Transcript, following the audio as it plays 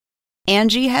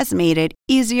Angie has made it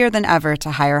easier than ever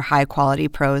to hire high-quality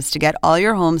pros to get all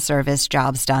your home service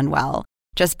jobs done well.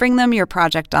 Just bring them your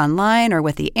project online or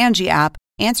with the Angie app,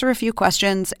 answer a few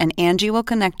questions, and Angie will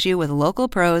connect you with local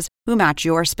pros who match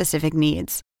your specific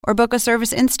needs. Or book a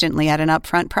service instantly at an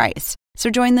upfront price. So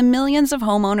join the millions of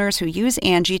homeowners who use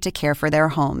Angie to care for their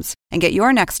homes and get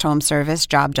your next home service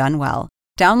job done well.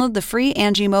 Download the free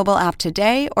Angie mobile app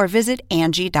today or visit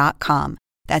Angie.com.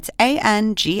 That's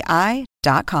ANGI.com.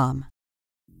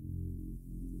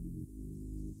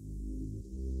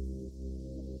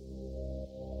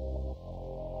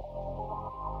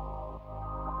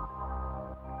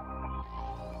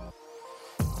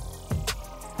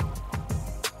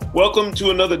 Welcome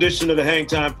to another edition of the Hang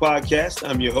Time Podcast.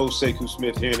 I'm your host, Sekou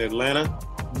Smith, here in Atlanta.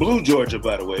 Blue Georgia,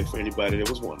 by the way, for anybody that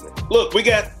was wondering. Look, we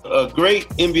got a great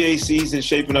NBA season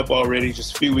shaping up already,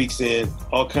 just a few weeks in.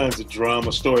 All kinds of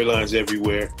drama, storylines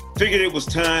everywhere. Figured it was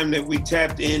time that we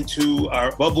tapped into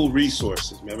our bubble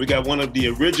resources, man. We got one of the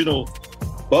original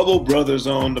Bubble brothers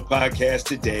on the podcast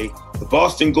today, the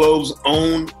Boston Globe's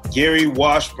own Gary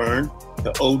Washburn,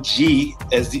 the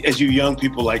OG, as you young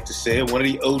people like to say, one of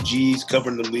the OGs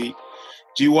covering the league.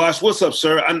 G. Wash, what's up,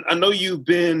 sir? I know you've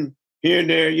been here and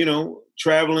there,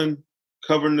 traveling,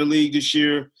 covering the league this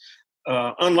year.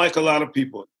 Unlike a lot of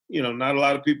people, not a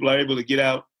lot of people are able to get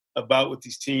out about with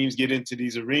these teams, get into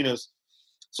these arenas.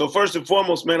 So first and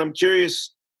foremost, man, I'm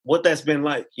curious what that's been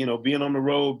like, being on the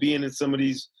road, being in some of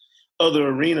these other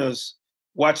arenas,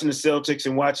 watching the Celtics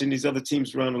and watching these other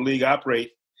teams around the league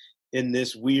operate in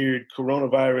this weird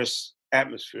coronavirus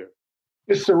atmosphere.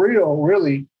 It's surreal,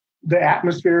 really. The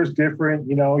atmosphere is different.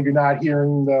 You're not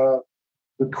hearing the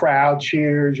crowd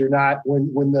cheers. You're not,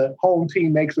 when the home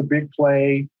team makes a big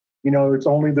play, it's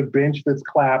only the bench that's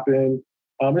clapping.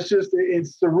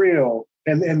 It's surreal.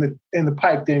 And the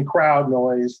piped in crowd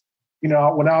noise.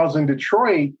 When I was in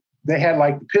Detroit, they had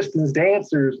like the Pistons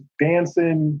dancers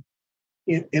dancing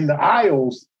in the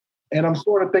aisles. And I'm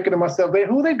sort of thinking to myself,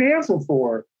 who are they dancing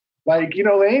for? Like,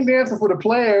 they ain't dancing for the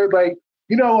player. Like,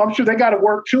 I'm sure they got to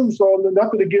work too. So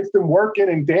nothing against them working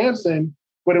and dancing.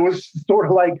 But it was sort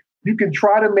of like you can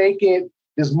try to make it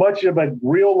as much of a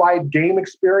real life game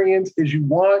experience as you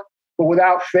want. But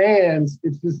without fans,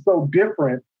 it's just so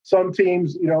different. Some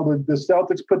teams, the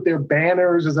Celtics put their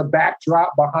banners as a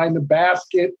backdrop behind the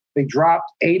basket. They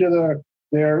dropped 8 of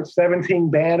their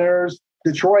 17 banners.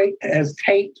 Detroit has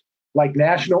taped like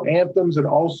national anthems and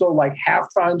also like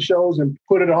halftime shows and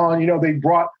put it on. They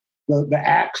brought the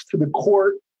acts to the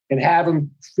court and have them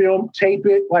tape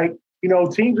it. Like,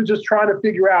 teams are just trying to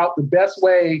figure out the best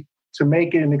way to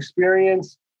make it an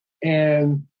experience.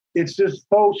 And it's just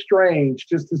so strange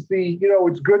just to see,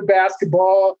 it's good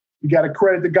basketball. You got to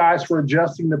credit the guys for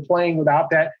adjusting to playing without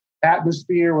that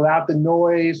atmosphere, without the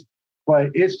noise. But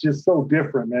it's just so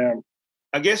different, man.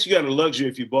 I guess you got a luxury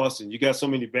if you're Boston. You got so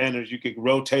many banners, you could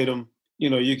rotate them.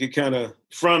 You could kind of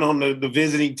front on the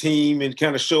visiting team and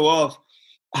kind of show off.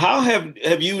 How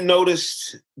have you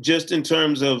noticed just in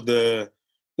terms of the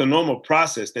normal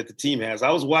process that the team has?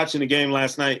 I was watching the game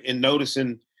last night and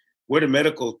noticing where the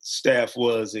medical staff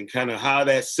was and kind of how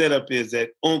that setup is, that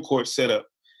on-court setup,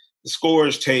 the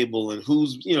scorers table and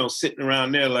who's, sitting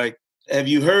around there. Like, have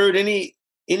you heard any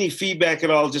feedback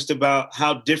at all just about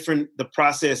how different the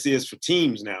process is for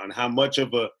teams now and how much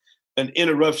of an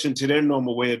interruption to their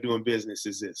normal way of doing business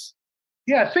is this?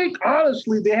 Yeah, I think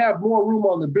honestly they have more room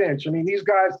on the bench. I mean, these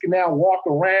guys can now walk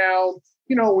around.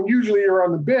 When usually you're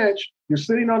on the bench, you're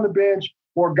sitting on the bench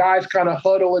or guys kind of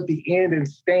huddle at the end and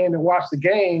stand and watch the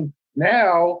game.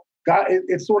 Now,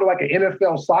 it's sort of like an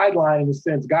NFL sideline in a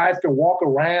sense. Guys can walk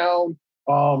around.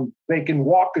 They can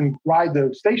walk and ride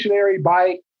the stationary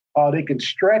bike. They can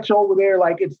stretch over there.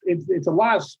 Like it's a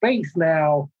lot of space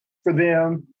now for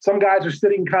them. Some guys are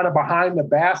sitting kind of behind the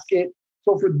basket.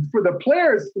 So for the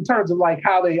players, in terms of like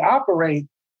how they operate,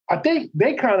 I think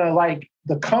they kind of like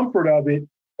the comfort of it.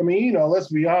 I mean, let's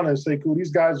be honest, Sekou, these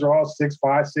guys are all 6'5",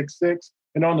 6'6",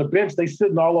 and on the bench, they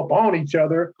sitting all up on each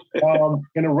other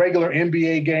in a regular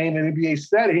NBA game, an NBA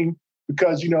setting,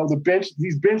 because,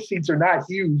 these bench seats are not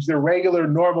huge. They're regular,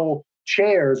 normal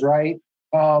chairs, right?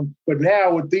 But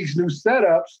now with these new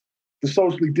setups, the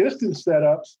socially distanced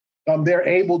setups, they're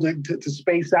able to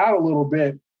space out a little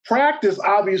bit. Practice,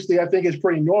 obviously, I think is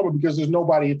pretty normal because there's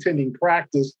nobody attending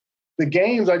practice. The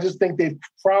games, I just think they've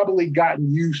probably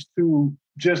gotten used to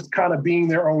just kind of being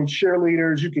their own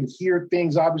cheerleaders. You can hear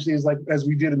things, obviously, as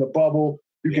we did in the bubble.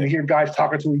 You can hear guys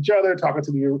talking to each other, talking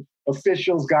to the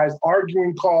officials, guys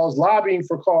arguing calls, lobbying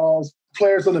for calls,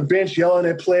 players on the bench yelling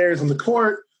at players on the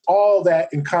court, all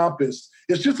that encompassed.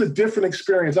 It's just a different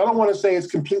experience. I don't want to say it's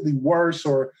completely worse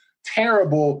or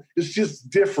terrible. It's just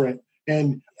different.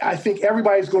 And I think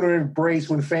everybody's going to embrace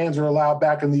when fans are allowed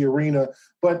back in the arena.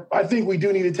 But I think we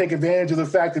do need to take advantage of the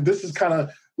fact that this is kind of,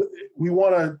 we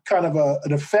want a kind of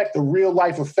an effect, a real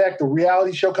life effect, a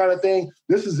reality show kind of thing.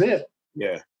 This is it.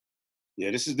 Yeah.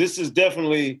 Yeah, this is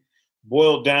definitely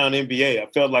boiled down NBA. I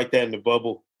felt like that in the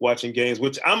bubble watching games,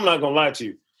 which I'm not going to lie to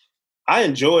you. I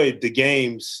enjoyed the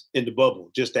games in the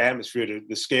bubble, just the atmosphere,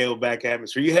 the scaled back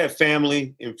atmosphere. You had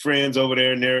family and friends over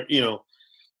there and they're,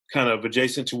 kind of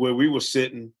adjacent to where we were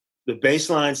sitting. The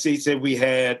baseline seats that we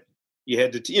had, you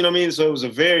had to, you know what I mean? So it was a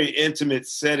very intimate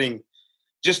setting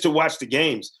just to watch the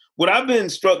games. What I've been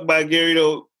struck by, Gary,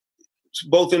 though,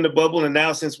 both in the bubble and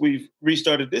now since we've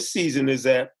restarted this season, is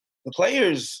that the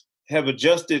players have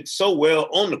adjusted so well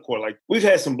on the court. Like, we've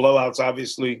had some blowouts,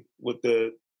 obviously, with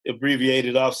the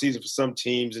abbreviated offseason for some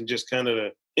teams and just kind of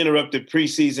the interrupted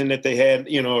preseason that they had,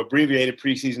 abbreviated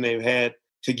preseason they've had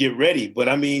to get ready. But,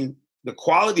 I mean, the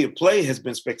quality of play has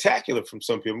been spectacular from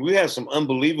some people. We have some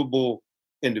unbelievable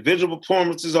individual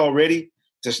performances already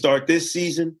to start this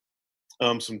season.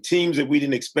 Some teams that we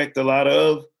didn't expect a lot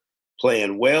of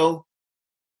playing well.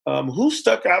 Who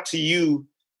stuck out to you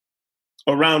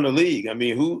around the league? I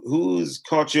mean, who's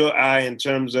caught your eye in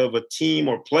terms of a team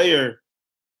or player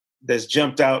that's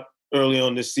jumped out early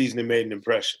on this season and made an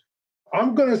impression?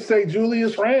 I'm going to say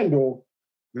Julius Randle.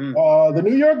 The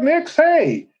New York Knicks,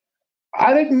 hey,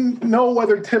 I didn't know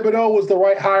whether Thibodeau was the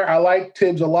right hire. I like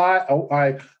Tibbs a lot.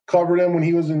 I covered him when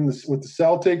he was with the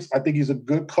Celtics. I think he's a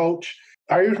good coach.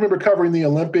 I remember covering the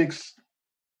Olympics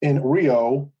in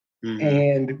Rio,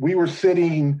 and we were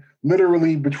sitting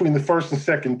literally between the first and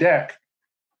second deck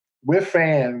with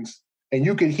fans, and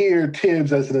you could hear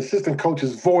Tibbs as an assistant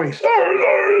coach's voice.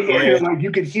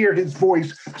 You could hear his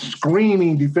voice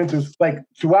screaming defensive, like,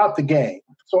 throughout the game.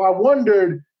 So I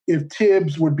wondered if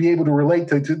Tibbs would be able to relate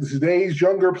to today's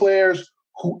younger players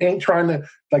who ain't trying to,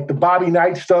 like, the Bobby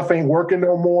Knight stuff ain't working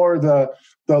no more. The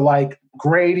like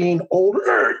grading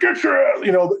older, get your,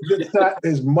 it's not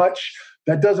as much.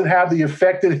 That doesn't have the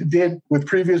effect that it did with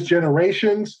previous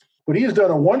generations. But he has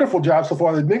done a wonderful job so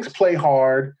far. The Knicks play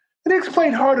hard. The Knicks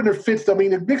played hard in their fits. I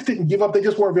mean, the Knicks didn't give up. They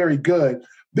just weren't very good.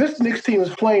 This Knicks team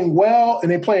is playing well,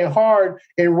 and they're playing hard.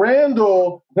 And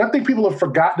Randall, I think people have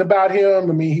forgotten about him.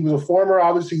 I mean, he was a former,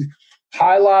 obviously,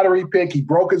 high lottery pick. He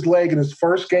broke his leg in his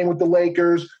first game with the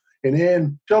Lakers and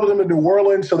then shuttled him to New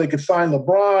Orleans so they could sign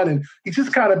LeBron. And he's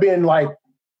just kind of been like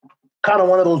kind of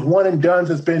one of those one and dones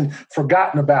that's been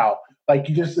forgotten about. Like,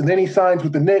 and then he signs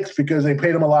with the Knicks because they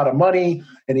paid him a lot of money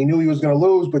and he knew he was going to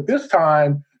lose. But this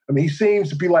time, I mean, he seems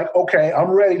to be like, okay,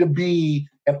 I'm ready to be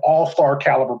an all-star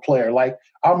caliber player. Like,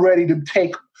 I'm ready to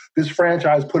take this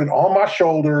franchise, put it on my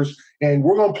shoulders, and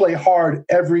we're going to play hard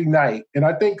every night. And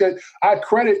I think that I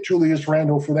credit Julius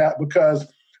Randle for that because,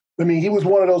 I mean, he was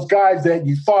one of those guys that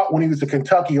you thought when he was at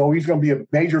Kentucky, he's going to be a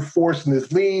major force in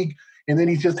this league. And then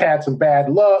he just had some bad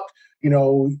luck. He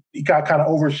got kind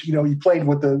of he played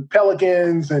with the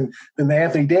Pelicans and then the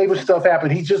Anthony Davis stuff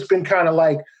happened. He's just been kind of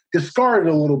like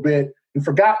discarded a little bit and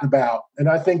forgotten about. And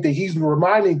I think that he's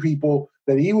reminding people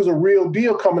that he was a real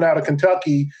deal coming out of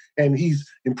Kentucky, and he's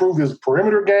improved his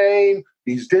perimeter game.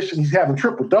 He's having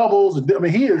triple doubles. I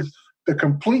mean, he is the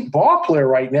complete ball player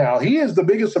right now. He is the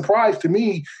biggest surprise to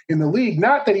me in the league.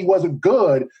 Not that he wasn't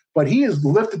good, but he has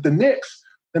lifted the Knicks.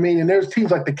 I mean, and there's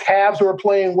teams like the Cavs who are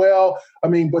playing well. I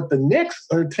mean, but the Knicks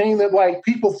are a team that, like,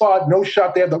 people thought no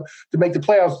shot they had to make the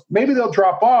playoffs. Maybe they'll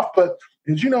drop off, but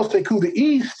as you know, Sekou, the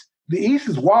East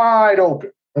is wide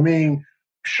open. I mean,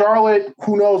 Charlotte,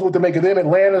 who knows what to make of them?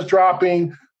 Atlanta's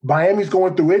dropping. Miami's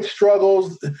going through its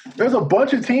struggles. There's a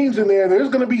bunch of teams in there. There's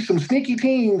going to be some sneaky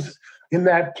teams in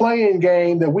that playing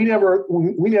game that we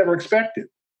never expected.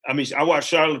 I mean, I watched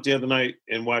Charlotte the other night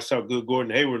and watched how good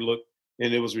Gordon Hayward looked,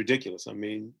 and it was ridiculous. I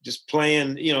mean, just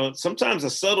playing, sometimes a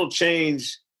subtle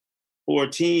change for a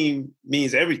team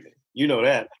means everything. You know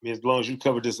that. I mean, as long as you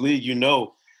covered this league,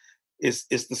 it's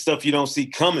the stuff you don't see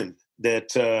coming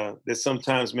that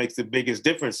sometimes makes the biggest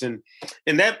difference. And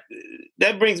that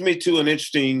brings me to an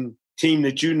interesting team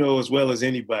that you know as well as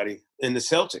anybody, in the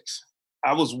Celtics.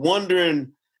 I was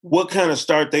wondering what kind of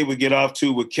start they would get off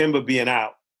to with Kemba being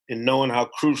out and knowing how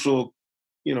crucial,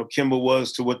 Kemba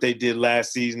was to what they did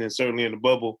last season and certainly in the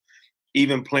bubble,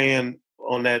 even playing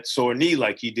on that sore knee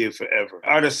like he did forever.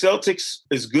 Are the Celtics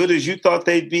as good as you thought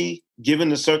they'd be given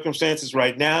the circumstances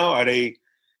right now? Are they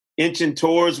inching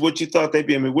towards what you thought they'd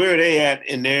be? I mean, where are they at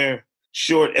in their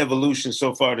short evolution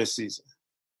so far this season?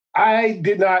 I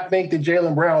did not think that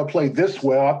Jaylen Brown would play this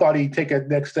well. I thought he'd take a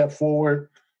next step forward.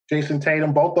 Jason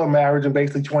Tatum, both of them averaging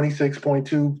basically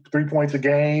 26.2 3 points a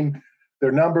game.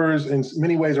 Their numbers in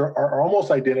many ways are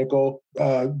almost identical.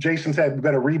 Jason's had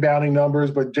better rebounding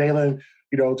numbers, but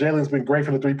Jalen's been great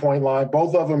from the three-point line.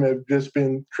 Both of them have just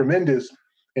been tremendous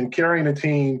in carrying the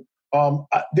team.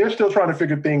 They're still trying to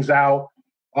figure things out.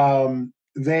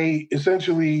 They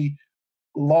essentially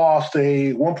lost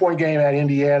a 1-point game at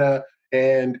Indiana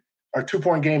and a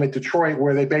 2-point game at Detroit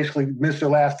where they basically missed their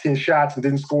last 10 shots and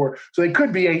didn't score. So they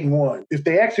could be 8-1. If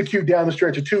they execute down the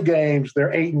stretch of 2 games,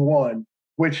 they're 8-1,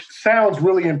 which sounds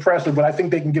really impressive, but I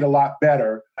think they can get a lot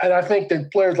better. And I think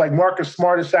that players like Marcus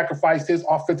Smart have sacrificed his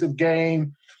offensive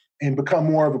game and become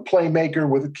more of a playmaker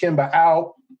with Kemba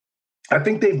out. I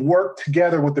think they've worked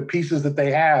together with the pieces that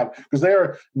they have because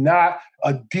they're not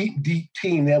a deep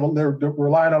team. They're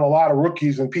relying on a lot of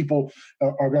rookies, and people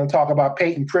are going to talk about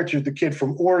Peyton Pritchard, the kid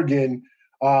from Oregon,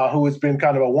 who has been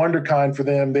kind of a wonderkind for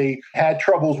them. They had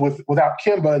troubles without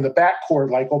Kemba in the backcourt,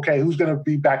 like, okay, who's going to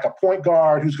be backup point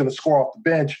guard? Who's going to score off the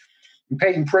bench? And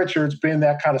Peyton Pritchard's been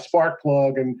that kind of spark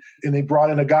plug, and they brought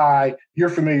in a guy you're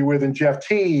familiar with in Jeff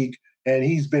Teague, and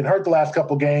he's been hurt the last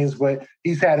couple games, but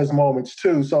he's had his moments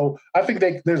too. So I think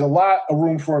there's a lot of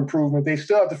room for improvement. They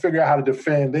still have to figure out how to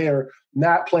defend. They are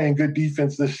not playing good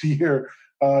defense this year.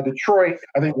 Detroit,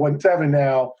 I think 1-7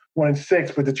 now,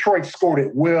 1-6, but Detroit scored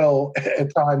at will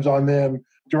at times on them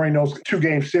during those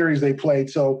 2-game series they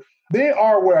played. So they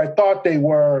are where I thought they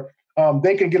were.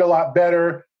 They can get a lot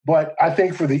better. But I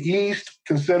think for the East,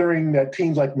 considering that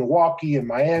teams like Milwaukee and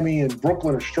Miami and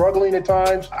Brooklyn are struggling at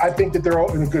times, I think that they're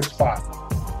in a good spot.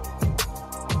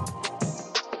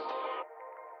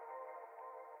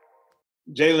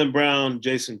 Jaylen Brown,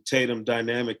 Jason Tatum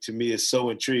dynamic to me is so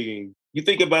intriguing. You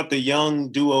think about the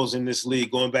young duos in this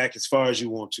league going back as far as you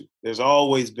want to. There's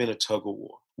always been a tug of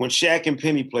war. When Shaq and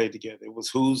Penny played together, it was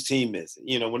whose team is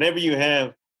it? Whenever you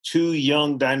have 2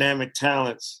 young dynamic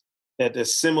talents at a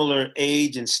similar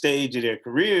age and stage of their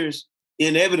careers,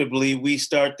 inevitably we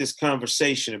start this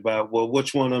conversation about, well,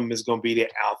 which one of them is going to be the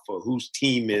alpha? Whose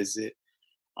team is it?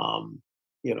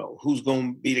 Who's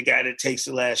going to be the guy that takes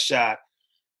the last shot?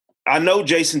 I know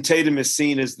Jason Tatum is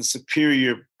seen as the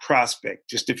superior prospect,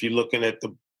 just if you're looking at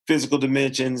the physical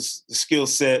dimensions, the skill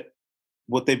set,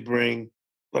 what they bring.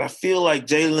 But I feel like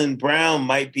Jaylen Brown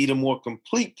might be the more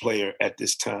complete player at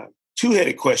this time.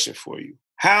 Two-headed question for you.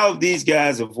 How have these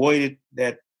guys avoided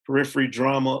that periphery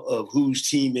drama of whose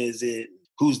team is it,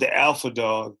 who's the alpha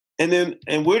dog?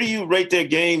 And where do you rate their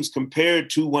games compared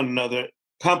to one another?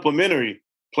 Complementary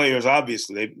players,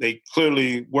 obviously. They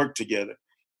clearly work together.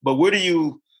 But where do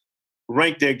you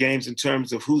rank their games in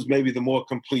terms of who's maybe the more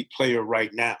complete player right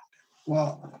now?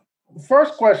 Well,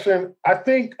 first question, I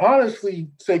think, honestly,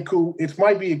 Sekou, it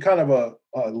might be kind of a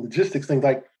logistics thing.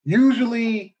 Like,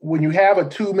 usually when you have a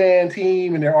 2-man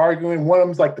team and they're arguing, one of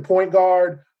them's like the point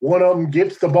guard, one of them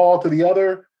gives the ball to the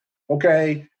other,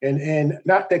 okay? And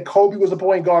not that Kobe was a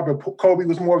point guard, but Kobe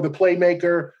was more of the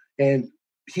playmaker, and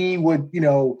he would,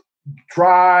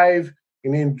 drive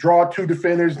and then draw 2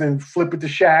 defenders, then flip it to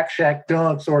Shaq. Shaq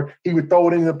dunks, or he would throw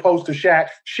it in the post to Shaq.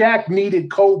 Shaq needed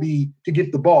Kobe to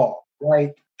get the ball,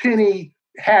 right? Penny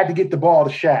had to get the ball to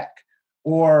Shaq.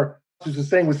 Or it's the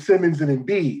same with Simmons and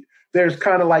Embiid. There's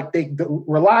kind of like they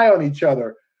rely on each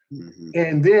other. Mm-hmm.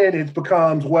 And then it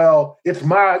becomes, well,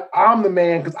 I'm the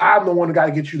man because I'm the one who got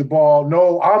to get you the ball.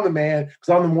 No, I'm the man because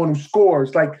I'm the one who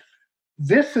scores. Like,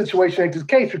 this situation ain't the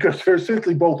case because they're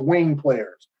essentially both wing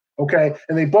players, okay?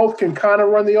 And they both can kind of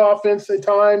run the offense at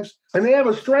times. And they have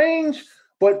a strange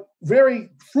but very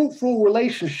fruitful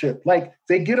relationship. Like,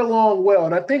 they get along well.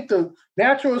 And I think the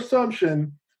natural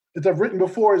assumption, as I've written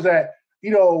before, is that,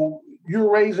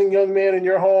 you're raising young men in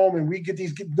your home, and we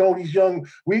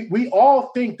we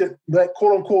all think that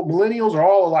quote unquote millennials are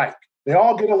all alike. They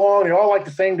all get along. They all like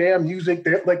the same damn music.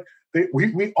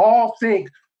 We all think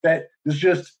that it's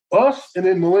just us and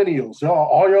then millennials.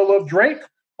 All y'all love Drake.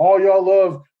 All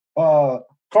y'all love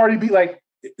Cardi B. Like,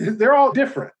 they're all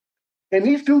different. And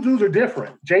these 2 dudes are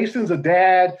different. Jason's a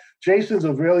dad. Jason's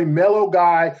a really mellow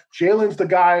guy. Jalen's the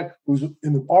guy who's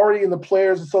already in the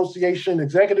Players Association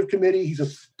Executive Committee. He's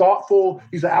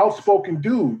he's an outspoken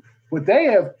dude. But they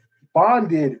have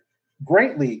bonded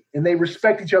greatly, and they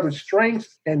respect each other's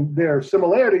strengths and their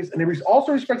similarities, and they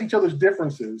also respect each other's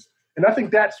differences. And I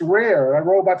think that's rare. I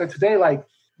wrote about that today. Like,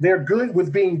 they're good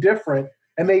with being different,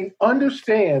 and they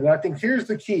understand. And I think here's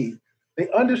the key. They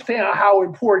understand how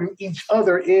important each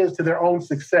other is to their own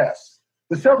success.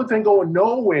 The Celtics ain't going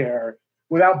nowhere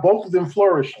without both of them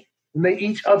flourishing, and they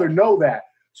each other know that.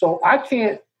 So I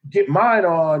can't get mine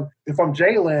on if I'm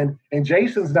Jaylen and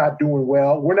Jason's not doing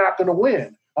well, we're not going to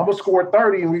win. I'm going to score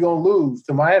 30 and we're going to lose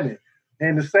to Miami.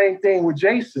 And the same thing with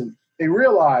Jason. They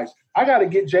realize, I got to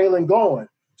get Jaylen going.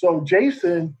 So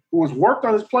Jason, who has worked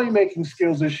on his playmaking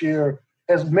skills this year,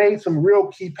 has made some real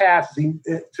key passes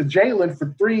to Jalen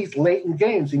for threes late in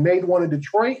games. He made one in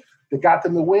Detroit that got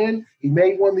them the win. He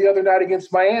made one the other night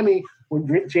against Miami when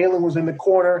Jalen was in the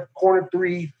corner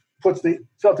three, puts the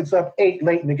Celtics up 8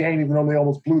 late in the game, even though they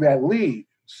almost blew that lead.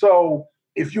 So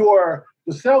if you're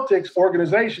the Celtics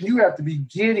organization, you have to be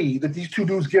giddy that these two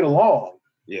dudes get along.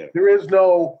 Yeah. There is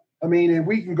no, and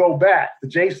we can go back.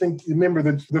 Remember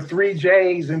the 3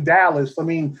 J's in Dallas.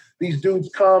 These dudes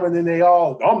come and then they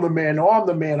all, I'm the man, no, I'm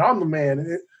the man, I'm the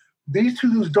man. These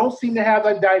two dudes don't seem to have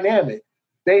that dynamic.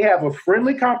 They have a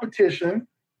friendly competition.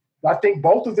 I think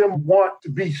both of them want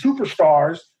to be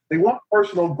superstars. They want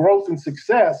personal growth and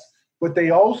success, but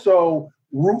they also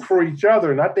root for each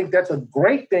other. And I think that's a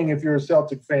great thing if you're a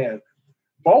Celtic fan.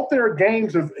 Both their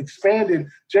games have expanded.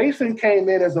 Jason came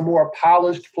in as a more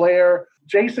polished player.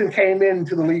 Jason came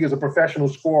into the league as a professional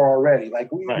scorer already.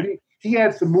 He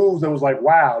had some moves that was like,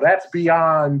 wow, that's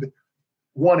beyond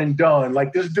one and done.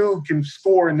 Like, this dude can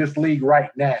score in this league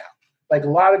right now. Like, a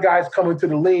lot of guys come into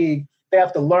the league, they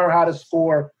have to learn how to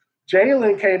score.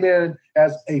 Jalen came in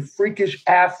as a freakish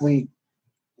athlete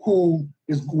who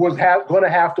was going to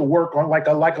have to work on like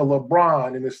a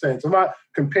LeBron in a sense. I'm not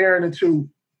comparing the two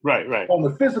right on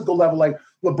the physical level. Like,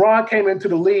 LeBron came into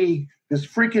the league, this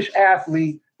freakish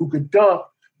athlete who could dunk,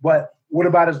 but what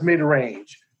about his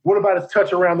mid-range? What about his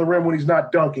touch around the rim when he's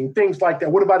not dunking? Things like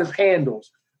that. What about his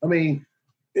handles? When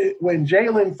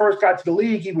Jalen first got to the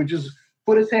league, he would just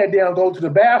put his head down, go to the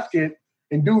basket,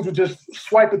 and dudes would just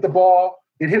swipe at the ball.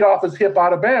 It hit off his hip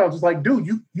out of bounds. It's like, dude,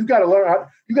 you got to learn how,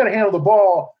 you got to handle the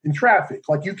ball in traffic.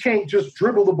 Like, you can't just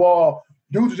dribble the ball.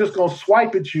 Dudes are just going to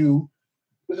swipe at you.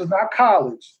 This is not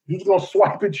college. Dudes are going to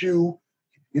swipe at you.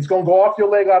 It's going to go off your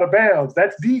leg out of bounds.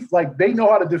 That's deep. Like, they know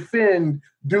how to defend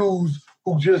dudes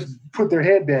who just put their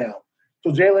head down.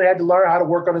 So Jalen had to learn how to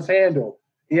work on his handle.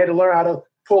 He had to learn how to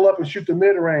pull up and shoot the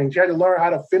mid-range. He had to learn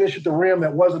how to finish at the rim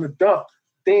that wasn't a dunk.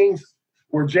 Things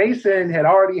where Jason had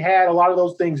already had a lot of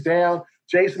those things down.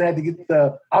 Jason had to get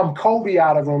the I'm Kobe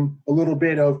out of him a little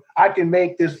bit of, I can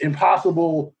make this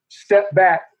impossible step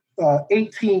back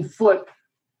 18 foot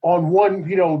on one,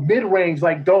 mid-range.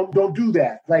 Like, don't do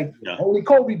that. Like, Only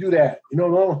Kobe do that.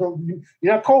 No,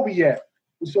 you're not Kobe yet.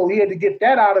 So he had to get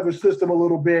that out of his system a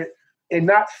little bit and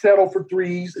not settle for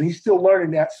threes, and he's still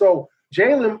learning that. So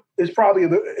Jalen is probably,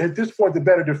 at this point, the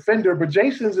better defender, but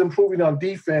Jason's improving on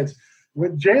defense.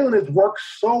 When Jalen has worked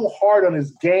so hard on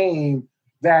his game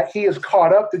that he has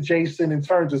caught up to Jason in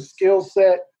terms of skill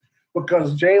set,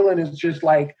 because Jalen is just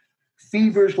like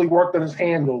feverishly worked on his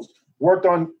handles, worked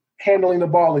on handling the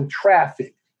ball in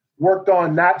traffic, worked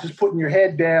on not just putting your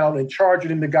head down and charging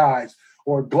into guys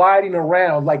or gliding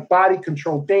around, like body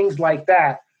control, things like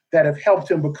that have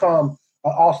helped him become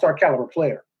an all-star caliber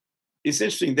player. It's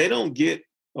interesting. They don't get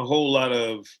a whole lot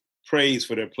of praise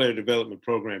for their player development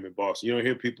program in Boston. You don't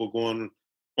hear people going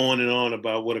on and on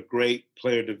about what a great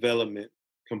player development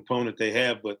component they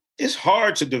have, but it's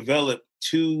hard to develop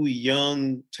 2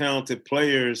 young, talented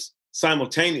players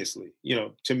simultaneously.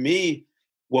 To me,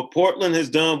 what Portland has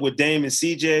done with Dame and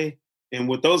CJ and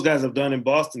what those guys have done in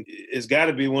Boston has got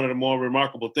to be one of the more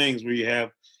remarkable things, where you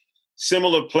have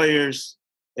similar players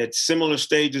at similar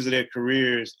stages of their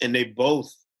careers, and they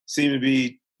both seem to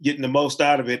be getting the most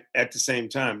out of it at the same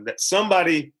time. That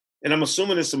somebody, and I'm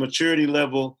assuming it's a maturity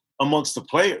level amongst the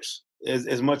players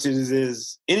as much as it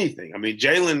is anything.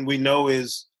 Jalen, we know,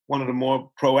 is one of the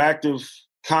more proactive,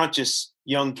 conscious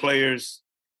young players,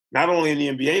 not only in the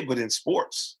NBA, but in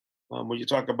sports. When you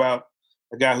talk about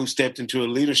a guy who stepped into a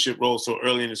leadership role so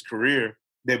early in his career,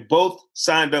 they both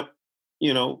signed up,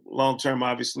 long-term.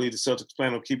 Obviously, the Celtics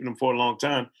plan on keeping them for a long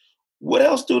time. What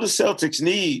else do the Celtics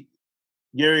need,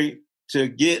 Gary, to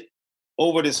get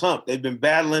over this hump? They've been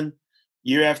battling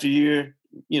year after year,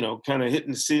 kind of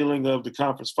hitting the ceiling of the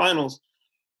conference finals.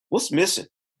 What's missing?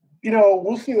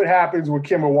 We'll see what happens when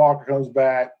Kemba Walker comes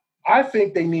back. I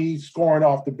think they need scoring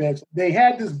off the bench. They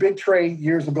had this big trade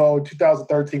years ago in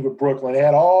 2013 with Brooklyn. They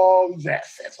had all these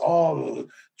assets, all the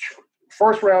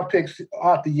first-round picks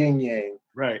out the yin-yang.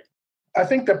 Right. I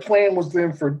think the plan was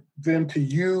for them to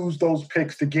use those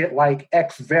picks to get like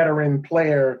ex-veteran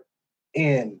player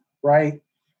in, right?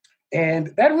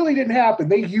 And that really didn't happen.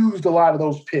 They used a lot of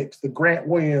those picks, the Grant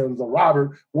Williams, the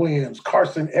Robert Williams,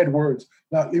 Carson Edwards.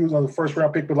 He was on the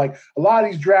first-round pick, but like a lot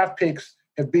of these draft picks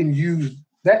have been used.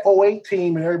 That 08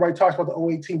 team, and everybody talks about the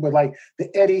 08 team, but like the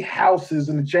Eddie Houses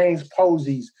and the James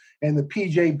Posies and the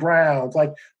PJ Browns,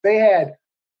 like they had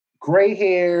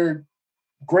gray-haired,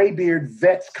 gray-beard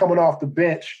vets coming off the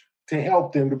bench to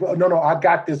help them. No, I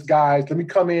got this, guys. Let me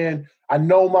come in. I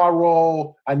know my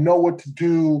role. I know what to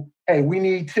do. hey, we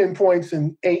need 10 points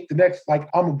and 8 the next, like,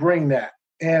 I'm going to bring that.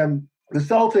 And the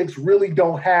Celtics really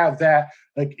don't have that.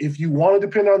 Like, if you want to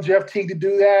depend on Jeff Teague to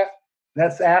do that,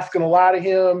 that's asking a lot of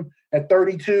him at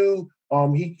 32.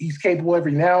 He's capable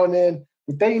every now and then.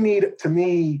 But they need, to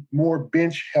me, more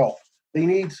bench help. They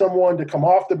need someone to come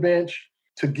off the bench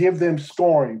to give them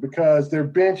scoring, because their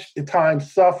bench at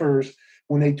times suffers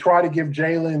when they try to give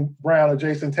Jaylen Brown or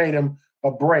Jason Tatum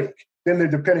a break. Then they're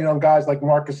depending on guys like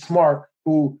Marcus Smart,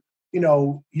 who, you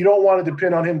know, you don't want to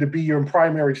depend on him to be your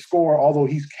primary scorer, although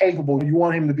he's capable. You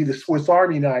want him to be the Swiss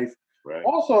Army knife. Right.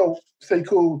 Also,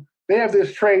 Sekou, they have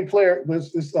this trade exception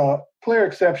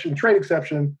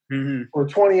for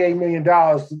 $28 million,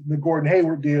 the Gordon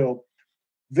Hayward deal.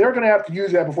 They're going to have to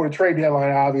use that before the trade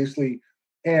deadline, obviously.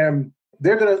 And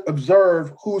they're going to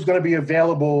observe who's going to be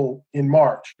available in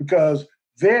March, because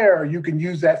there you can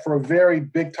use that for a very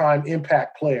big-time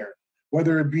impact player,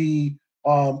 whether it be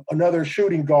another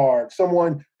shooting guard,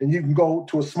 someone, and you can go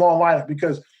to a small lineup,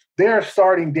 because they're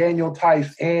starting Daniel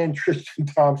Tice and Tristan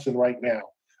Thompson right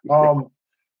now.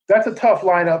 That's a tough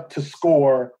lineup to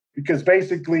score, because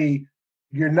basically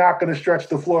you're not going to stretch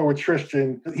the floor with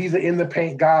Tristan. He's an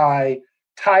in-the-paint guy.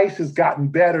 Tice has gotten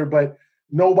better, but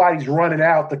nobody's running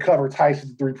out to cover Tice at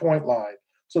the three-point line.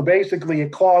 So basically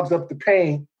it clogs up the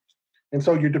paint, and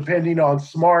so you're depending on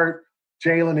Smart,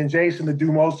 Jaylen, and Jason to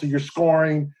do most of your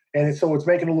scoring, and so it's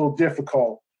making it a little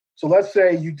difficult. So let's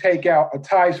say you take out a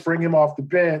Tice, bring him off the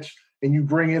bench, and you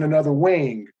bring in another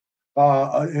wing,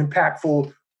 an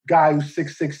impactful guy who's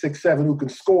 6'6", 6'7", who can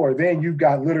score. Then you've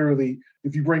got literally,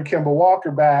 if you bring Kemba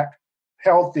Walker back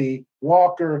healthy,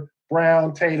 Walker,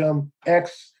 Brown, Tatum,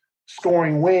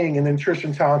 scoring wing, and then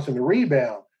Tristan Thompson to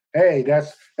rebound. Hey,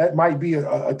 that might be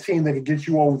a team that could get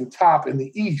you over the top in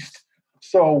the East.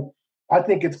 So I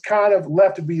think it's kind of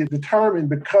left to be determined,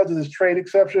 because of this trade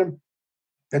exception,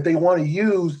 that they want to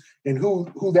use and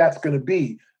who that's going to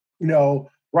be. You know,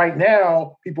 right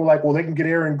now, people are like, well, they can get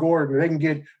Aaron Gordon, or they can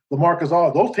get LaMarcus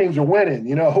Aldridge. Those teams are winning.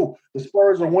 You know, the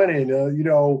Spurs are winning.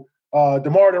 DeMar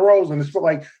DeRozan.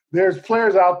 Like, there's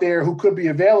players out there who could be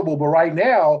available, but right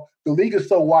now the league is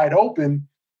so wide open.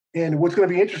 And what's going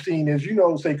to be interesting is, you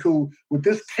know, Sekou, with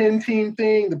this 10-team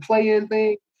thing, the play-in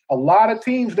thing, a lot of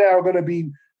teams now are going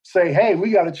to say, hey,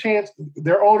 we got a chance.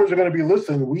 Their owners are going to be,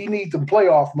 listen, we need some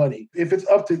playoff money. If it's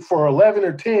up to for 11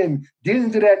 or 10, get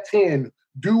into that 10.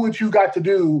 Do what you got to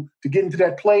do to get into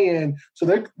that play-in. So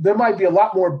there might be a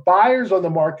lot more buyers on the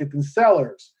market than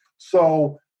sellers.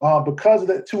 So because of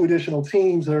the 2 additional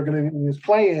teams that are going to be in this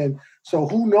play-in, so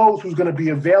who knows who's going to be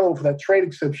available for that trade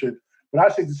exception. But I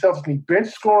think the Celtics need bench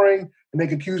scoring, and they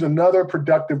could use another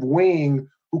productive wing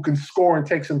who can score and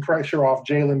take some pressure off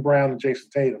Jaylen Brown and Jason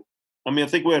Tatum. I mean, I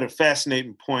think we're at a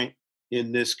fascinating point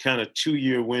in this kind of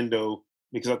 2-year window,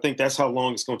 because I think that's how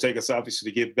long it's going to take us,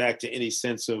 obviously, to get back to any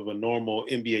sense of a normal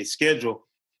NBA schedule.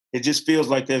 It just feels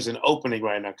like there's an opening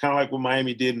right now, kind of like what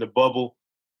Miami did in the bubble.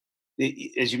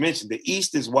 As you mentioned, the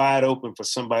East is wide open for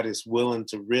somebody that's willing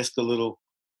to risk a little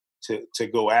to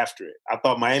go after it. I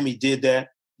thought Miami did that,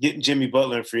 getting Jimmy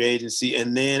Butler in free agency,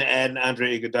 and then adding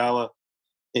Andre Iguodala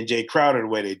and Jay Crowder the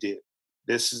way they did.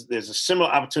 There's a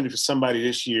similar opportunity for somebody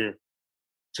this year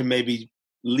to maybe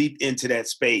leap into that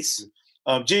space.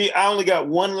 G, I only got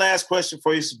one last question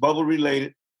for you. It's bubble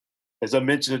related. As I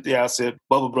mentioned at the outset,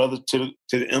 bubble brother to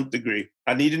the nth degree.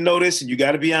 I need to know this, and you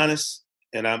got to be honest.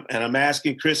 And I'm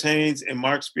asking Chris Haynes and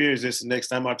Mark Spears this the next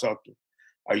time I talk to them.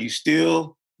 Are you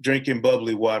still drinking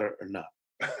bubbly water or not?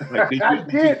 Like,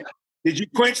 did you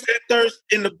quench that thirst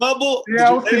in the bubble? Yeah, did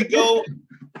you let it go?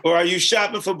 Or are you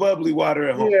shopping for bubbly water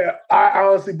at home? Yeah, I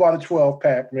honestly bought a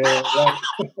 12-pack, man.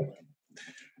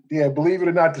 Yeah, believe it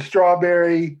or not, the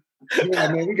strawberry. Yeah,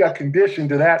 man, we got conditioned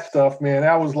to that stuff, man.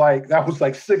 That was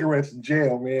like cigarettes in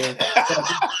jail, man.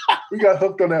 We got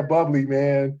hooked on that bubbly,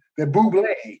 man. That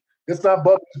bubbly. It's not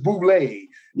bubbly, it's bubbly.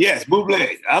 Yes,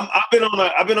 bubbly. I've been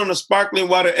on a sparkling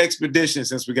water expedition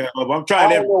since we got bubble. I'm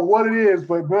trying. I don't know what it is,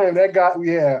 but man, that got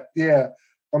yeah.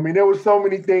 I mean, there were so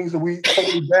many things so many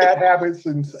bad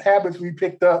habits we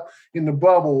picked up in the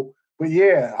bubble. But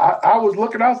yeah, I was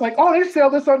looking, I was like, oh, they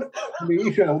sell this on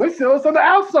the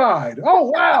outside. Oh,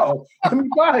 wow. Let me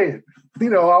buy it. I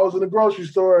was in the grocery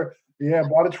store. Yeah,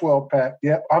 bought a 12-pack.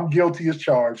 Yep, I'm guilty as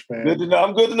charged, man. Good to know.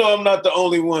 I'm good to know I'm not the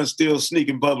only one still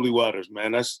sneaking bubbly waters,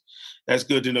 man. That's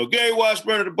good to know. Gary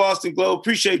Washburn of the Boston Globe,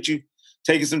 appreciate you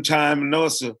taking some time. I know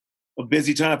it's a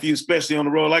busy time for you, especially on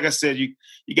the road. Like I said, you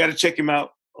got to check him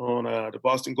out on the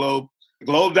Boston Globe.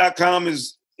 Globe.com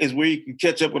is where you can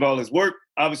catch up with all his work.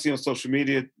 Obviously on social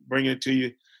media, bringing it to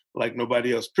you like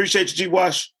nobody else. Appreciate you, G.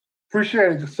 Wash.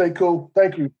 Appreciate it. Just say cool.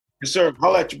 Thank you. Yes, sir.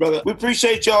 Holla at you, brother. We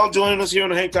appreciate y'all joining us here on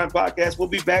the Hang Time Podcast. We'll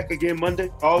be back again Monday.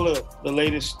 All the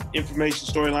latest information,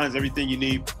 storylines, everything you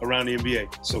need around the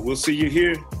NBA. So we'll see you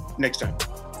here next time.